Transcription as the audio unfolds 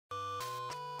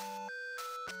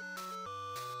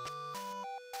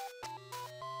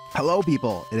Hello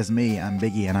people, it is me, I'm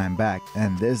Biggy and I'm back,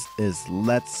 and this is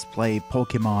Let's Play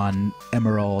Pokemon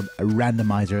Emerald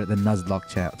Randomizer, the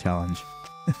Nuzlocke challenge.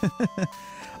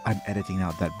 I'm editing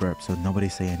out that burp, so nobody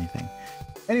say anything.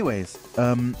 Anyways,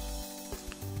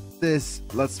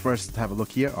 let's first have a look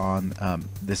here on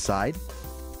this side,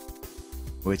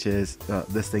 which is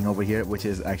this thing over here, which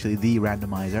is actually the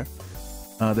randomizer.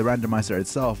 The randomizer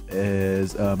itself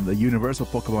is the Universal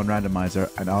Pokemon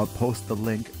Randomizer, and I'll post the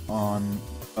link on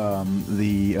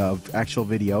the actual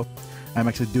video. I'm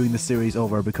actually doing the series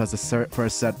over because the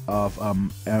first set of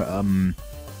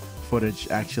footage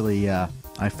actually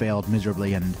I failed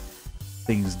miserably and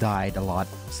things died a lot,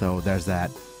 so there's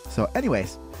that. So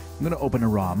anyways, I'm gonna open a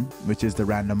ROM, which is the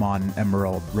Randomon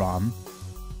Emerald ROM.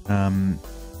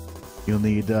 You'll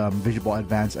need Visual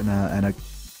Advance and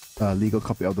a legal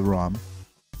copy of the ROM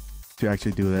to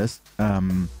actually do this.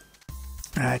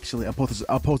 Actually, I'll post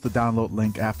the download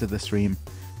link after the stream.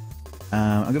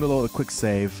 I'm gonna load a quick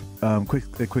save, a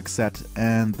quick set,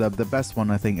 and the best one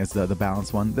I think is the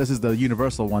balanced one. This is the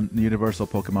universal one, the Universal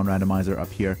Pokemon Randomizer up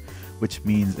here, which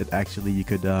means it actually you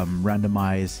could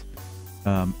randomize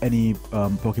any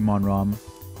Pokemon ROM.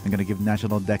 I'm gonna give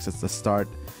National Dex as the start.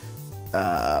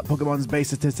 Pokemon's base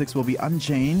statistics will be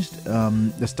unchanged.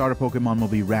 The starter Pokemon will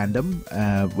be random,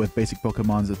 with basic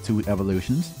Pokemon's of 2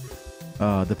 evolutions.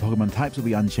 The Pokemon types will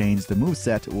be unchanged. The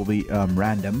moveset will be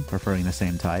random, preferring the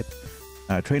same type.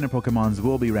 Trainer Pokemons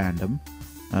will be random.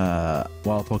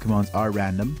 Wild Pokemons are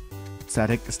random.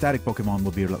 Static Pokemon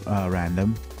will be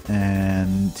random.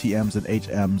 And TMs and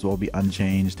HMs will be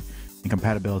unchanged. And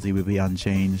compatibility will be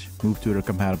unchanged. Move Tutor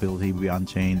compatibility will be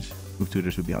unchanged. Move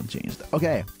Tutors will be unchanged.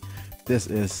 Okay, this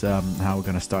is how we're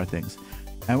going to start things.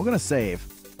 And we're going to save.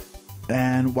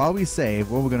 And while we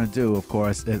save, what we're going to do, of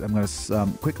course, is I'm going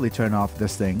to quickly turn off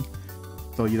this thing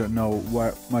so you don't know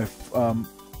what my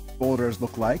folders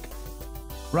look like.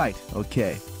 Right,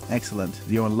 okay, excellent.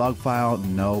 Do you want a log file?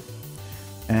 Nope.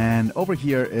 And over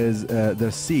here is the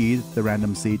seed, the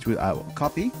random seed, which I will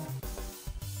copy.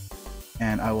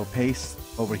 And I will paste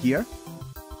over here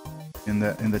in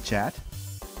the chat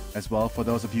as well, for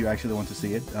those of you who actually want to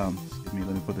see it. Excuse me,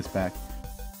 let me put this back.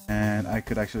 And I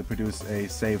could actually produce a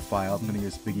save file. I'm going to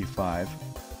use Biggy 5.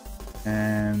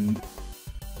 And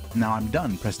now I'm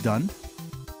done. Press done.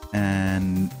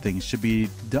 And things should be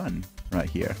done right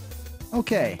here.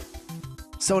 Okay.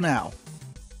 So now,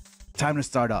 time to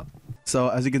start up. So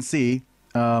as you can see,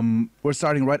 we're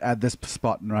starting right at this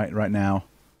spot right now.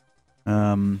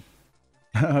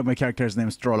 My character's name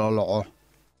is Trollolo,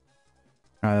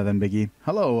 rather than Biggy.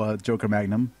 Hello, Joker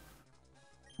Magnum.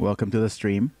 Welcome to the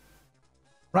stream.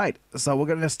 Right, so we're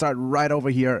gonna start right over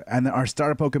here, and our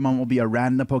starter Pokemon will be a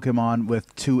random Pokemon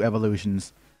with 2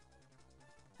 evolutions.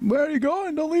 Where are you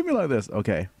going? Don't leave me like this.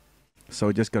 Okay, so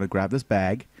we're just gonna grab this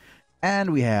bag,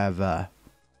 and we have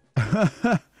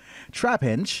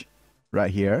Trapinch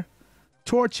right here,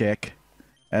 Torchic,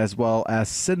 as well as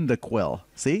Cyndaquil.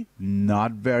 See,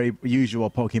 not very usual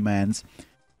Pokemons.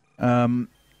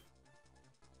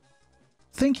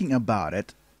 Thinking about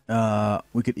it,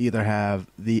 we could either have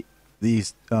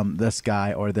this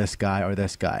guy or this guy or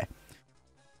this guy.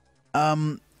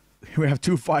 We have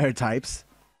 2 fire types,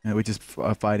 which is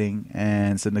fighting,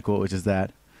 and Cyndaquil, which is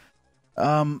that.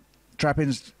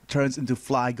 Trapinch turns into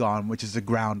Flygon, which is a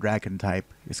ground dragon type.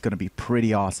 It's gonna be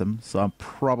pretty awesome, so I'm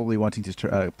probably wanting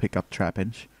to pick up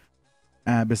Trapinch.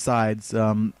 And besides,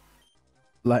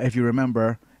 like if you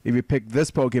remember, if you pick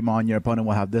this Pokemon, your opponent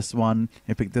will have this one. If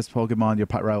you pick this Pokemon, your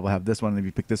rival will have this one. And if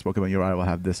you pick this Pokemon, your rival will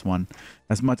have this one.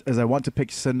 As much as I want to pick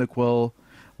Cyndaquil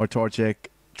or Torchic,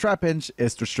 Trapinch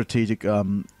is the strategic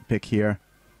pick here.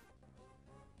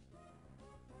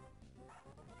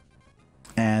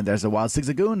 And there's a Wild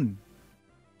Zigzagoon.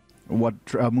 What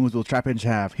moves will Trapinch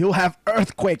have? He'll have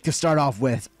Earthquake to start off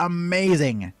with.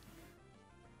 Amazing!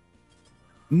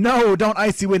 No, don't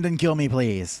Icy Wind and kill me,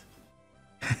 please.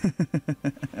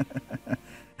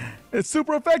 It's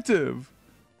super effective.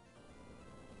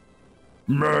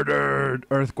 Murdered.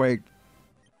 Earthquake.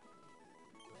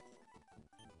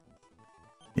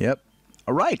 Yep.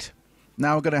 All right.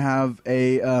 Now we're gonna have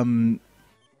a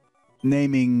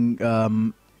naming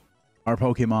our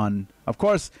Pokemon. Of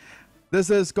course,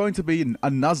 this is going to be a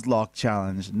Nuzlocke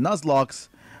challenge. Nuzlocke's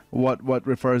what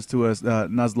refers to as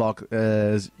Nuzlocke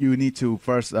is you need to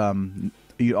first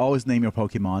you always name your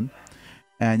Pokemon.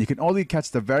 And you can only catch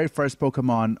the very first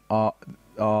Pokemon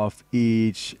of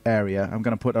each area. I'm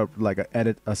gonna put up like a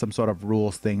edit some sort of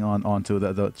rules thing onto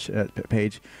the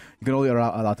page. You can only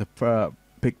allow to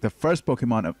pick the first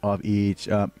Pokemon of each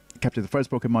capture the first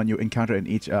Pokemon you encounter in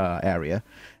each area.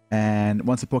 And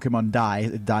once a Pokemon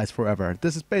dies, it dies forever.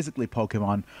 This is basically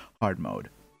Pokemon hard mode.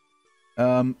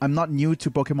 I'm not new to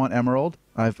Pokemon Emerald.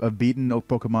 I've beaten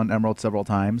Pokemon Emerald several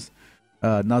times.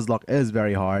 Nuzlocke is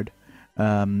very hard.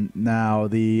 Now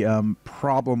the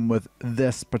problem with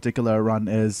this particular run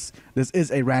is this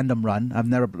is a random run.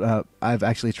 I've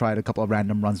actually tried a couple of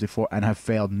random runs before and have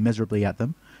failed miserably at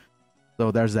them.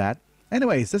 So there's that.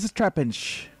 Anyways, this is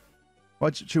Trapinch.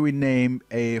 What should we name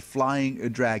a flying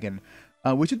dragon?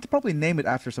 We should probably name it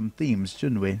after some themes,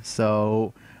 shouldn't we?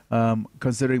 So,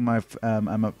 considering my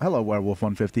I'm a hello Werewolf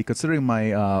 150. Considering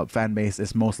my fan base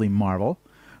is mostly Marvel,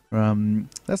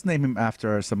 let's name him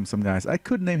after some guys. I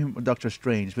could name him Doctor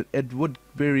Strange, but it would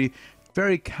be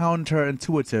very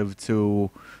counterintuitive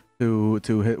to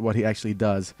what he actually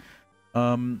does.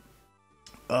 A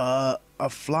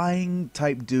flying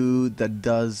type dude that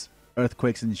does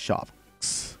earthquakes and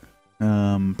shocks.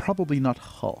 Probably not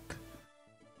Hulk.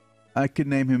 I could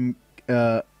name him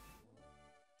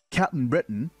Captain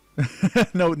Britain.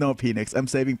 no, Phoenix. I'm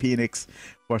saving Phoenix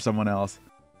for someone else.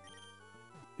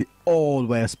 The old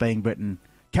way of spelling Britain.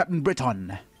 Captain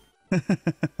Britain.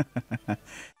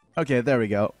 Okay, there we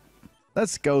go.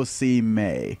 Let's go see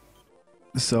May.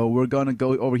 So we're gonna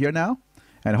go over here now.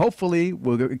 And hopefully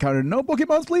we'll encounter no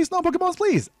Pokemons, please. No Pokemons,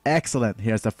 please. Excellent.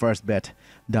 Here's the first bit.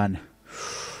 Done.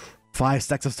 5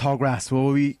 stacks of tall grass.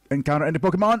 Will we encounter any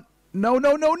Pokemon? No.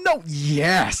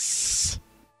 Yes!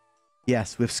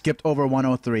 Yes, we've skipped over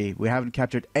 103. We haven't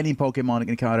captured any Pokemon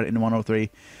encountered in 103.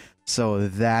 So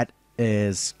that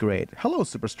is great. Hello,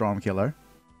 Super Storm Killer.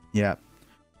 Yeah.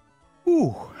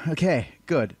 Ooh, okay,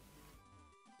 good.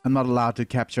 I'm not allowed to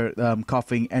capture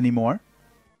coughing anymore.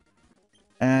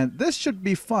 And this should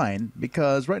be fine,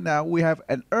 because right now we have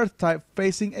an Earth type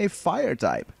facing a Fire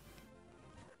type.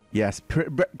 Yes,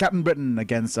 Captain Britain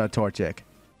against Torchic.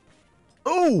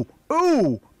 Ooh,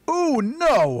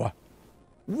 no!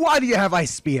 Why do you have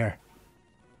Ice Spear?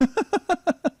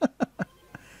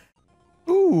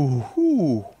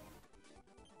 Ooh.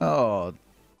 Oh,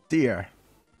 dear.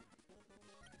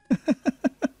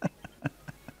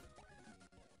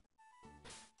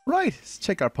 Right, let's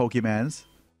check our Pokemons.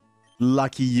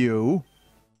 Lucky you.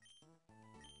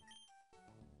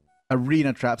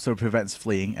 Arena trap so it prevents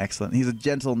fleeing. Excellent. He's a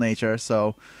gentle nature,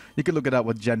 so you can look it up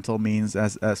what gentle means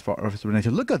as far as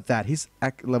nature. Look at that. He's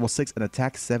at level 6 and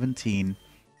attack 17.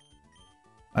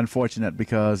 Unfortunate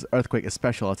because Earthquake is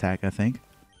special attack, I think.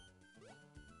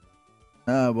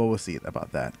 Well, we'll see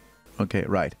about that. Okay,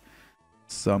 right.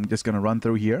 So I'm just going to run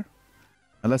through here.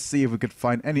 And let's see if we could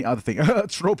find any other thing.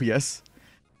 Tropius.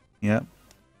 Yeah.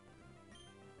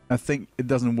 I think it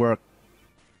doesn't work.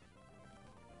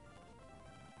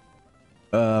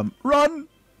 Run!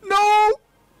 No!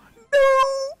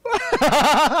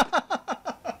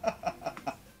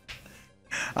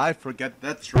 I forget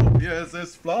that Tropius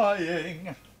is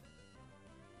flying.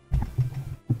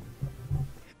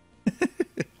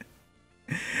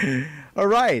 All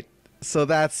right. So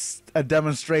that's a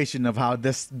demonstration of how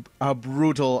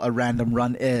brutal a random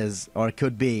run is, or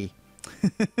could be.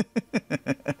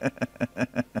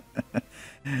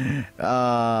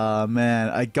 Ah, man,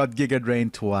 I got Giga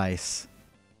Drain twice.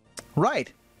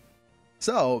 Right.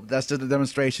 So that's just a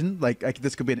demonstration. Like,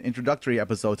 this could be an introductory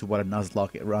episode to what a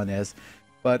Nuzlocke run is.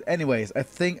 But anyways, I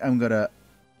think I'm gonna...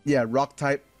 Yeah, Rock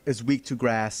type is weak to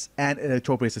grass, and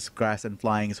Tropius is grass and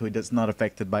flying, so it's not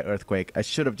affected by Earthquake. I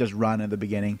should have just run in the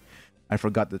beginning. I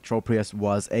forgot that Tropius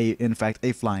was, in fact,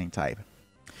 a flying type.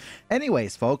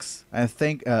 Anyways, folks, I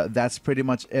think that's pretty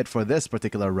much it for this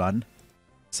particular run.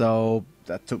 So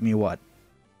that took me, what,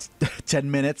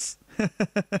 10 minutes?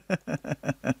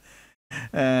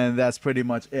 And that's pretty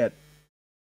much it.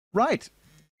 Right.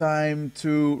 Time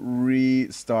to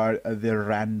restart the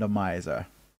randomizer.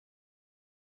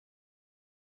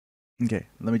 Okay,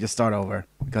 let me just start over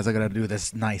because I gotta do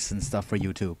this nice and stuff for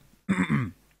YouTube.